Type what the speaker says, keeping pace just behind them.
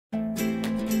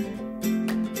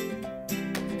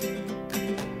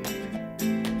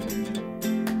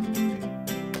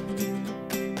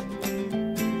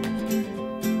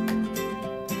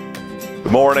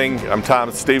Good morning, I'm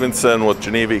Thomas Stevenson with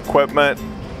Geneva Equipment.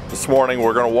 This morning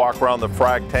we're going to walk around the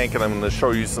frac tank and I'm going to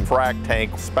show you some frac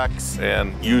tank specs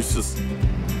and uses.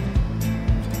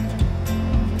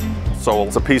 So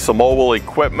it's a piece of mobile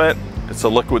equipment. It's a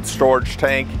liquid storage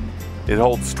tank. It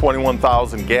holds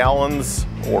 21,000 gallons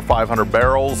or 500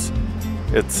 barrels.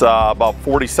 It's about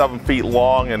 47 feet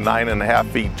long and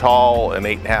 9.5 feet tall and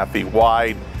 8.5 feet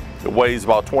wide. It weighs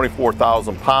about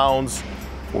 24,000 pounds.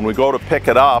 When we go to pick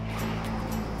it up,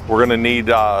 we're going to need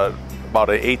about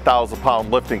an 8,000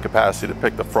 pound lifting capacity to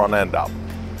pick the front end up.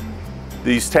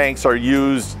 These tanks are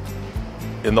used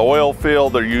in the oil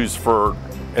field. They're used for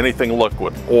anything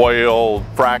liquid, oil,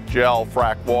 frac gel,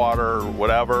 frac water,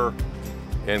 whatever.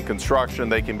 In construction,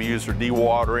 they can be used for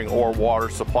dewatering or water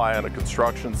supply on a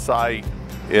construction site.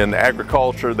 In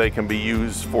agriculture, they can be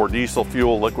used for diesel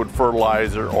fuel, liquid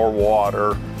fertilizer, or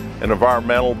water. In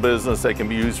environmental business, they can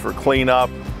be used for cleanup.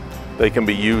 They can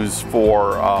be used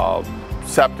for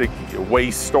septic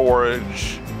waste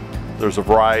storage. There's a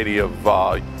variety of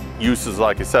uses.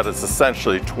 Like I said, it's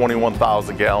essentially a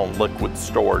 21,000 gallon liquid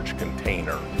storage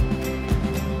container.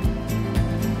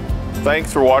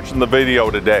 Thanks for watching the video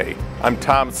today. I'm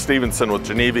Thomas Stevenson with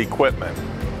Geneva Equipment.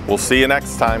 We'll see you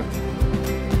next time.